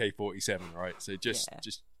on the AK-47, right? So just Yeah.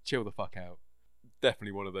 chill the fuck out.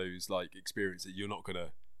 Definitely one of those like experiences that you're not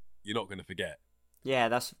gonna forget. Yeah,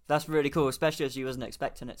 that's really cool, especially as you wasn't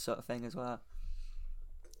expecting it, sort of thing as well.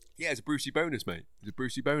 Yeah, it's a Brucey bonus, mate. It's a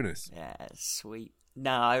Brucey bonus. Yeah, sweet.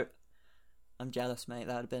 No, I'm jealous, mate.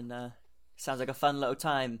 That'd have been sounds like a fun little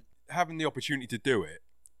time. Having the opportunity to do it,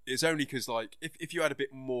 it's only because like if you had a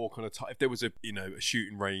bit more kind of if there was a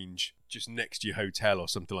shooting range just next to your hotel or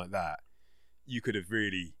something like that, you could have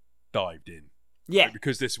really dived in. Yeah, Like,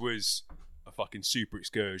 because this was a fucking super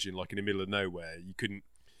excursion, like in the middle of nowhere, you couldn't,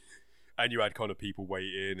 and you had kind of people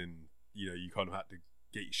waiting, and you kind of had to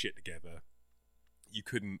get your shit together. You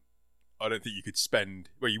couldn't. I don't think you could spend.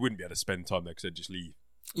 Well, you wouldn't be able to spend time there because they'd just leave.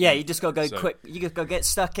 yeah. You just gotta go So- quick. You just gotta get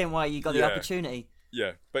stuck in while you got the Yeah. opportunity.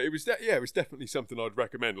 Yeah, but it was it was definitely something I'd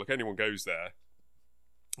recommend. Like anyone goes there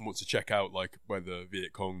and wants to check out like whether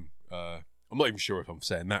Viet Cong. I'm not even sure if I'm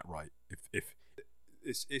saying that right. If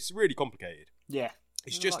it's really complicated. Yeah,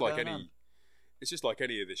 It's There's a just lot like going any. on. It's just like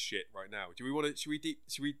any of this shit right now. Do we want to? Should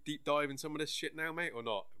we deep dive in some of this shit now, mate, or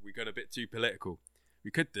not? Are we going a bit too political? We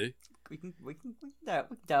could do. we can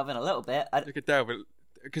delve in a little bit. We could delve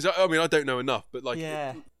because I mean I don't know enough, but like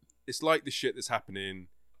Yeah. it's like the shit that's happening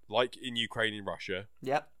like in Ukraine and Russia,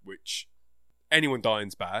 Yep. which anyone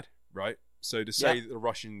dying's bad, right? So to say Yeah. that the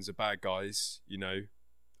Russians are bad guys, you know,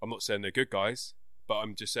 I'm not saying they're good guys, but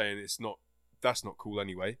I'm just saying that's not cool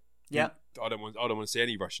anyway. Yep. I don't want to see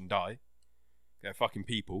any Russian die. They're fucking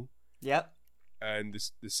people. Yep. And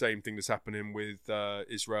the same thing that's happening with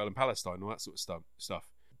Israel and Palestine, all that sort of stuff.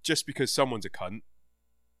 Just because someone's a cunt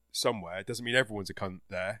somewhere doesn't mean everyone's a cunt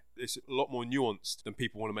there. It's a lot more nuanced than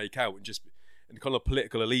people want to make out, and kind of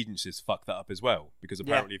political allegiances fuck that up as well. Because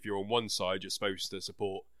apparently, if you're on one side, you're supposed to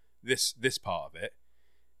support this part of it,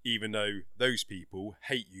 even though those people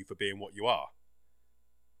hate you for being what you are.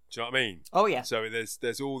 Do you know what I mean? Oh yeah. So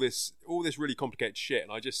there's all this really complicated shit,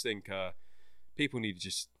 and I just think people need to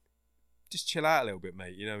just chill out a little bit,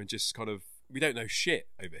 mate. You know, and just kind of, we don't know shit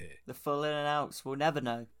over here. The full in and outs, we'll never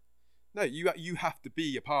know. No, you have to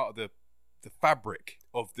be a part of the fabric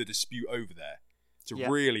of the dispute over there to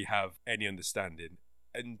really have any understanding,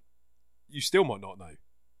 and you still might not know.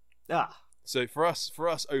 Ah. So for us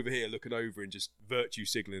over here looking over and just virtue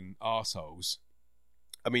signaling arseholes,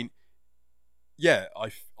 I mean, yeah,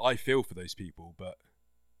 I feel for those people, but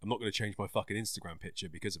I'm not going to change my fucking Instagram picture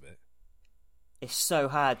because of it. It's so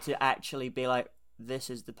hard to actually be like, this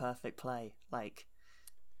is the perfect play. Like,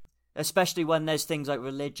 especially when there's things like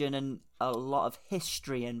religion and a lot of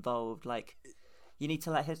history involved. Like, you need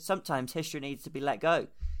to sometimes history needs to be let go.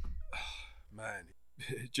 Man,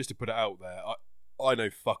 just to put it out there, I know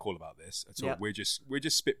fuck all about this at all. Yep. We're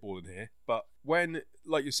just spitballing here. But when,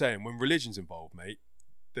 like you're saying, when religion's involved, mate,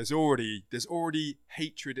 there's already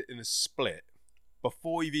hatred in a split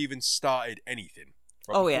before you've even started anything.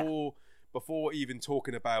 Right? Oh yeah. Before even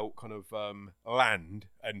talking about kind of land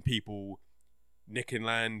and people nicking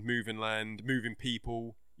land, moving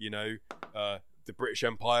people, you know, the British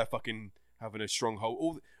Empire fucking having a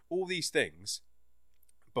stronghold, all these things,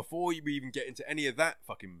 before you even get into any of that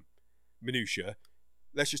fucking minutia,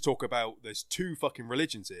 let's just talk about there's two fucking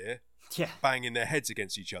religions here, banging their heads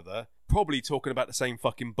against each other, probably talking about the same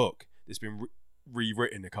fucking book that's been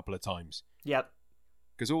rewritten a couple of times. Yep.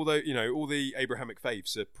 Because although, you know, all the Abrahamic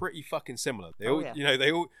faiths are pretty fucking similar. They all, you know,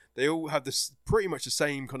 they all have this pretty much the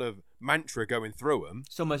same kind of mantra going through them.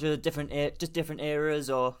 So much of different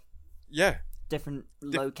eras or different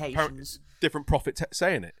locations, different prophet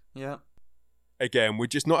saying it. Yeah. Again, we're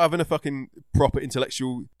just not having a fucking proper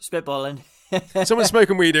intellectual spitballing. Someone's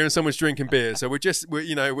smoking weed here and someone's drinking beer, so we're just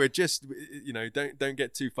don't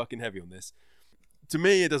get too fucking heavy on this. To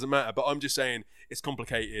me, it doesn't matter, but I'm just saying it's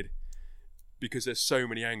complicated. Because there's so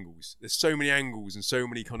many angles. There's so many angles and so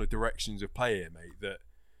many kind of directions of play here, mate, that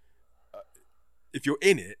if you're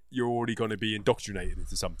in it, you're already going to be indoctrinated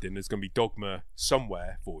into something. There's going to be dogma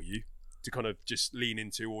somewhere for you to kind of just lean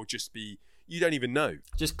into, or just be, you don't even know.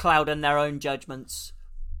 Just clouding their own judgments.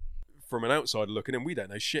 From an outsider looking in, we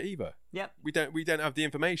don't know shit either. Yeah. We don't have the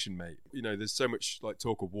information, mate. You know, there's so much like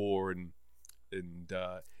talk of war and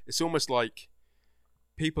it's almost like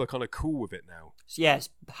people are kind of cool with it now. Yes,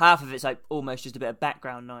 half of it's like almost just a bit of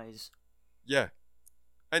background noise. Yeah.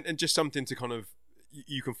 And just something to kind of,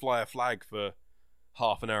 you can fly a flag for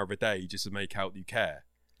half an hour of a day just to make out you care.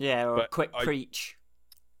 Yeah, or but a quick preach.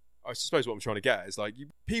 I suppose what I'm trying to get at is like,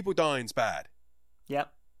 people dying's bad.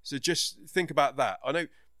 Yep. So just think about that. I know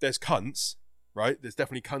there's cunts, right? There's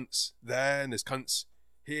definitely cunts there, and there's cunts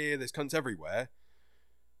here, there's cunts everywhere.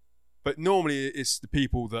 But normally it's the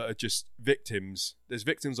people that are just victims. There's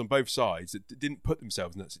victims on both sides that didn't put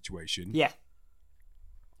themselves in that situation. Yeah.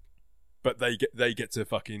 But they get to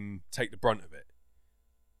fucking take the brunt of it.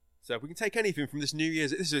 So if we can take anything from this New Year's,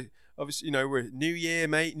 this is obviously, you know, we're New Year,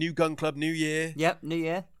 mate, new gun club, New Year. Yep, New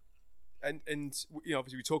Year. And you know,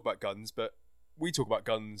 obviously we talk about guns, but we talk about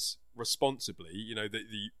guns responsibly. You know,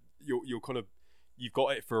 you're kind of, you've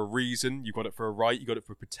got it for a reason, you've got it for a right, you've got it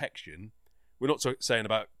for protection. We're not saying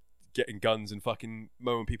about getting guns and fucking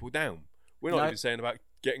mowing people down. We're not even saying about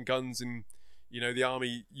getting guns and, you know, the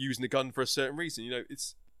army using a gun for a certain reason. You know,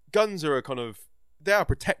 guns are a kind of, they are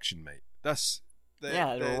protection, mate. They're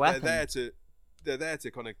there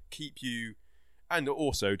to kind of keep you, and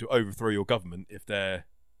also to overthrow your government if they're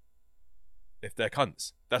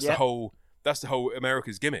cunts. That's the whole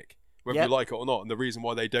America's gimmick, whether you like it or not. And the reason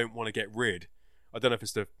why they don't want to get rid, I don't know if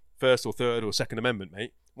it's the First or Third or Second Amendment,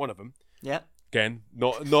 mate. One of them. Yeah. Again,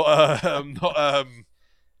 not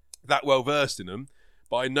that well versed in them,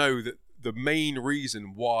 but I know that the main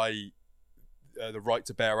reason why the right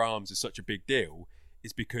to bear arms is such a big deal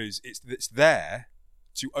is because it's there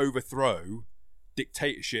to overthrow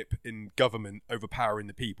dictatorship in government overpowering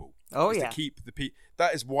the people. Oh, to keep the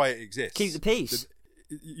that is why it exists. Keep the peace.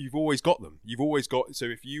 You've always got them. You've always got. So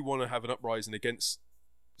if you want to have an uprising against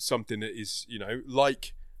something that is, you know,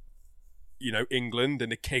 like England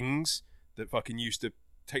and the kings that fucking used to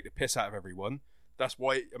take the piss out of everyone. That's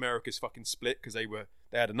why America's fucking split, because they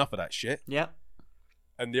had enough of that shit. Yeah.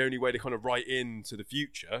 And the only way to kind of write into the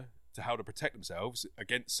future to how to protect themselves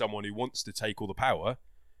against someone who wants to take all the power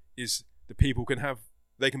is the people can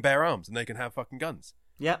bear arms and they can have fucking guns.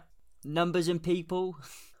 Yeah. Numbers and people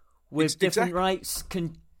with different rights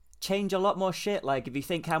can change a lot more shit. Like, if you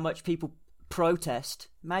think how much people protest,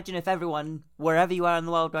 imagine if everyone, wherever you are in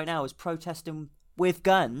the world right now, is protesting with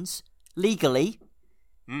guns legally.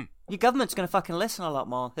 Your government's going to fucking listen a lot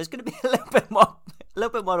more. There's going to be a little bit more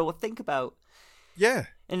to think about. Yeah.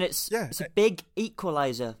 And it's a big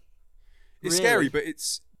equalizer. It's scary, but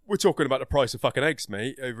we're talking about the price of fucking eggs,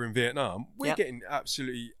 mate, over in Vietnam. We're getting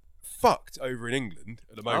absolutely fucked over in England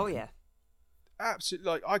at the moment. Oh, yeah. Absolutely.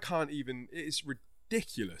 Like, I can't even... It's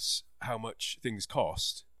ridiculous how much things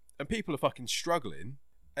cost. And people are fucking struggling.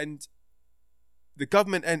 And the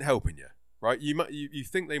government ain't helping you, right? You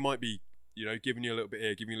think they might be, giving you a little bit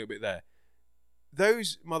here, giving you a little bit there.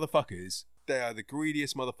 Those motherfuckers, they are the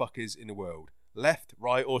greediest motherfuckers in the world. Left,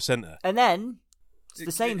 right, or centre. And then... It's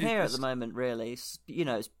the same here at the moment, really.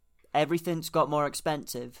 Everything's got more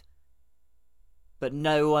expensive, but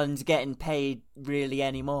no one's getting paid really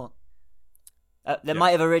anymore. There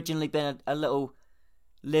might have originally been a little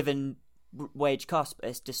living wage cost, but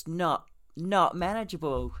it's just not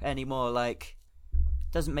manageable anymore. Like,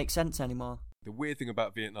 doesn't make sense anymore. The weird thing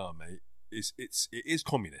about Vietnam, mate, is it is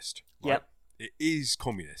communist. Right? Yep. It is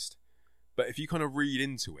communist, but if you kind of read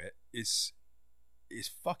into it, it's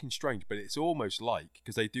fucking strange, but it's almost like,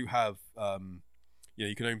 because they do have,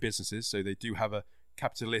 you can own businesses, so they do have a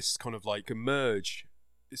capitalist kind of like a merge.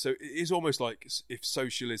 So it is almost like if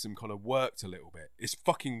socialism kind of worked a little bit. It's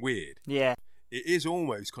fucking weird. Yeah. It is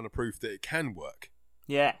almost kind of proof that it can work.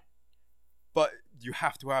 Yeah. But you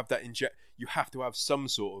have to have that you have to have some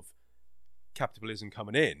sort of capitalism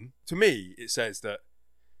coming in. To me, it says that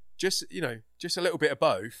just a little bit of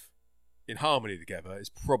both in harmony together is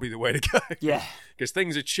probably the way to go. Yeah. Because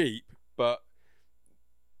things are cheap, but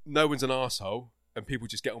no one's an arsehole and people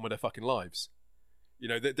just get on with their fucking lives.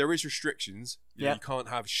 There is restrictions. You can't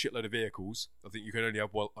have a shitload of vehicles. I think you can only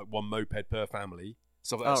have one moped per family.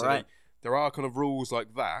 Stuff like that. So right. There are kind of rules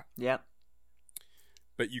like that. Yeah.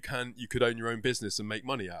 But you could own your own business and make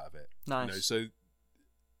money out of it. Nice. So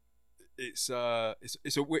it's again,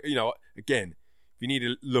 if you need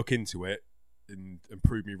to look into it, and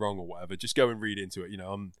prove me wrong or whatever, just go and read into it.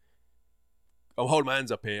 I'm holding my hands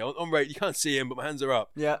up here. I'm right. You can't see him, but my hands are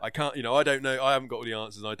up. Yeah. I can't. I don't know. I haven't got all the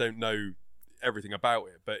answers. And I don't know everything about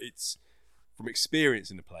it. But it's from experience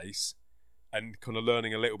in the place and kind of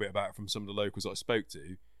learning a little bit about it from some of the locals that I spoke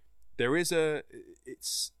to. There's a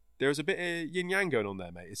bit of yin yang going on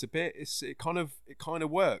there, mate. It kind of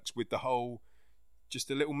works with the whole, just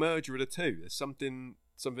a little merger of the two. There's something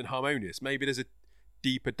harmonious. Maybe there's a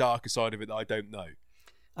deeper, darker side of it that I don't know.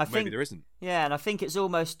 Maybe there isn't. Yeah, and I think it's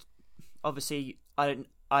almost, obviously, I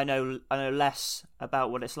know less about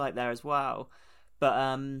what it's like there as well, but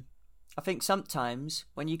I think sometimes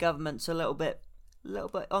when your government's a little bit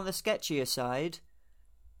on the sketchier side,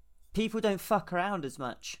 people don't fuck around as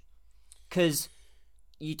much because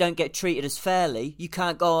you don't get treated as fairly. You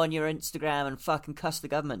can't go on your Instagram and fucking cuss the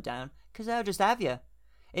government down because they'll just have you.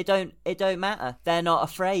 It don't matter. They're not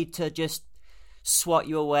afraid to just swat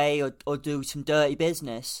you away or do some dirty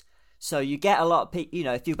business. So you get a lot of people,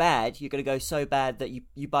 if you're bad, you're going to go so bad that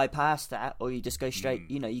you bypass that, or you just go straight,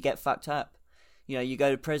 you get fucked up. You go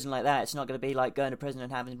to prison like that, it's not going to be like going to prison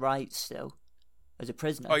and having rights still as a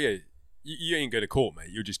prisoner. Oh yeah, you ain't going to court, mate.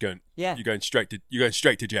 You're just going. Yeah. You're going straight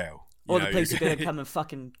to jail. Or the police are going to come and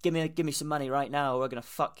fucking give me some money right now, or we're going to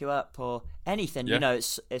fuck you up, or anything. Yeah.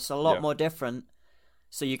 It's a lot more different.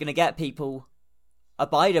 So you're going to get people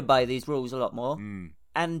abiding by these rules a lot more,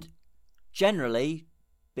 and generally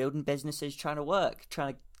building businesses, trying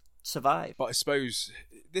to survive. But I suppose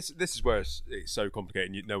this is where it's so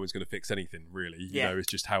complicated. No one's going to fix anything really.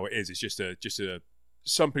 It's just how it is. It's just a.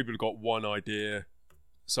 Some people have got one idea,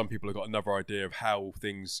 some people have got another idea of how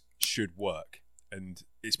things should work, and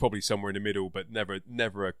it's probably somewhere in the middle, but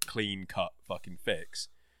never a clean cut fucking fix.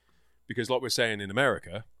 Because like we're saying in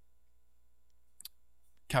America,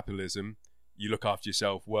 capitalism, you look after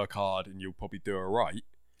yourself, work hard, and you'll probably do all right.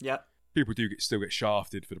 Yeah. People still get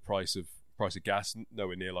shafted for the price of gas,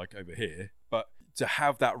 nowhere near like over here. But to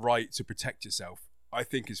have that right to protect yourself, I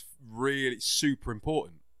think is really super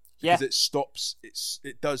important. Yeah. Because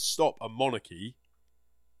it does stop a monarchy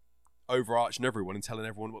overarching everyone and telling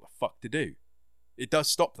everyone what the fuck to do. It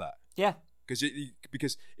does stop that. Yeah.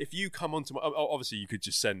 Because if you come onto obviously you could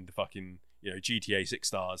just send the fucking you know, GTA 6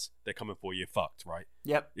 stars, they're coming for you, you're fucked, right?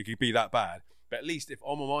 Yep. It could be that bad. But at least if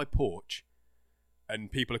I'm on my porch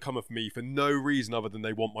and people are coming for me for no reason other than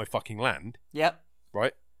they want my fucking land, Yep.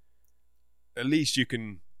 right? At least you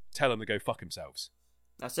can tell them to go fuck themselves.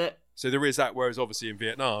 That's it. So there is that, whereas obviously in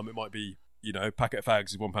Vietnam, it might be, you know, a packet of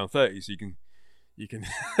fags is £1.30, so you can you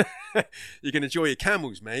can enjoy your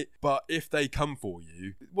camels, mate. But if they come for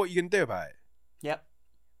you, what are you going to do about it? Yep.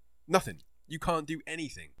 Nothing. You can't do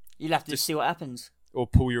anything. You'll have to just see what happens. Or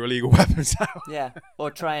pull your illegal weapons out. Yeah.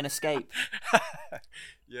 Or try and escape.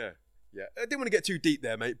 Yeah. I didn't want to get too deep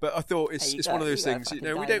there, mate, but I thought it's one of those things. You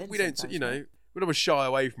know, we don't, you know, we don't want to shy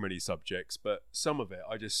away from any subjects, but some of it,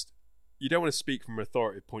 you don't want to speak from an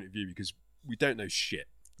authoritative point of view because we don't know shit,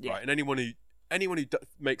 right? And anyone who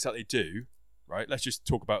makes out they do, right? Let's just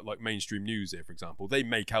talk about like mainstream news here, for example. They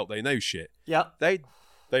make out they know shit. Yeah.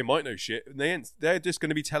 They might know shit, and they're just going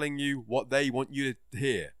to be telling you what they want you to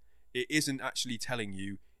hear. It isn't actually telling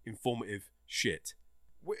you informative shit.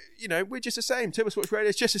 We're just the same. Turbo Sports Radio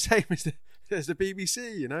is just the same as the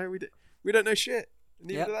BBC. You know, we don't know shit.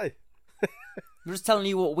 Neither do they. We're just telling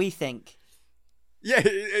you what we think. Yeah,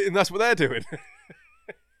 and that's what they're doing.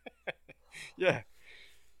 Yeah.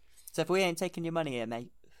 So if we ain't taking your money here,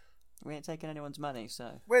 mate, we ain't taking anyone's money.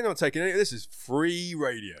 So we're not taking any. This is free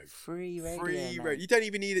radio. Free radio. Free radio. You don't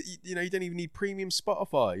even need it. You don't even need premium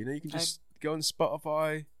Spotify. You know, you can just go on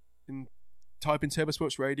Spotify and type in Turbo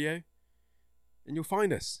Sports Radio, and you'll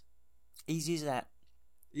find us. Easy as that.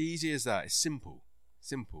 Easy as that. It's simple.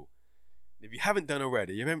 If you haven't done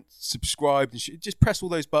already, you haven't subscribed, and just press all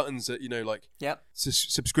those buttons that, you know, like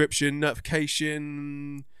subscription,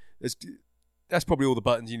 notification. That's probably all the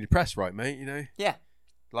buttons you need to press, right, mate? You know. Yeah.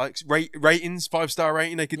 Like ratings, 5-star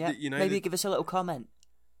rating. They could, you know. Maybe give us a little comment.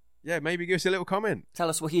 Yeah, maybe give us a little comment. Tell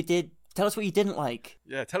us what you did. Tell us what you didn't like.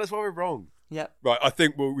 Yeah, tell us why we're wrong. Yeah. Right. I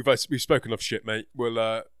think we've spoken enough shit, mate.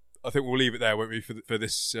 I think we'll leave it there, won't we, for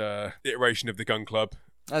this iteration of the Gun Club.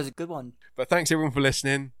 That was a good one. But thanks everyone for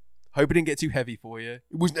listening. Hope it didn't get too heavy for you. It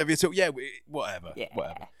wasn't heavy at all. Yeah, whatever. Yeah.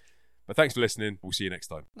 Whatever. But thanks for listening. We'll see you next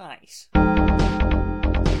time. Nice.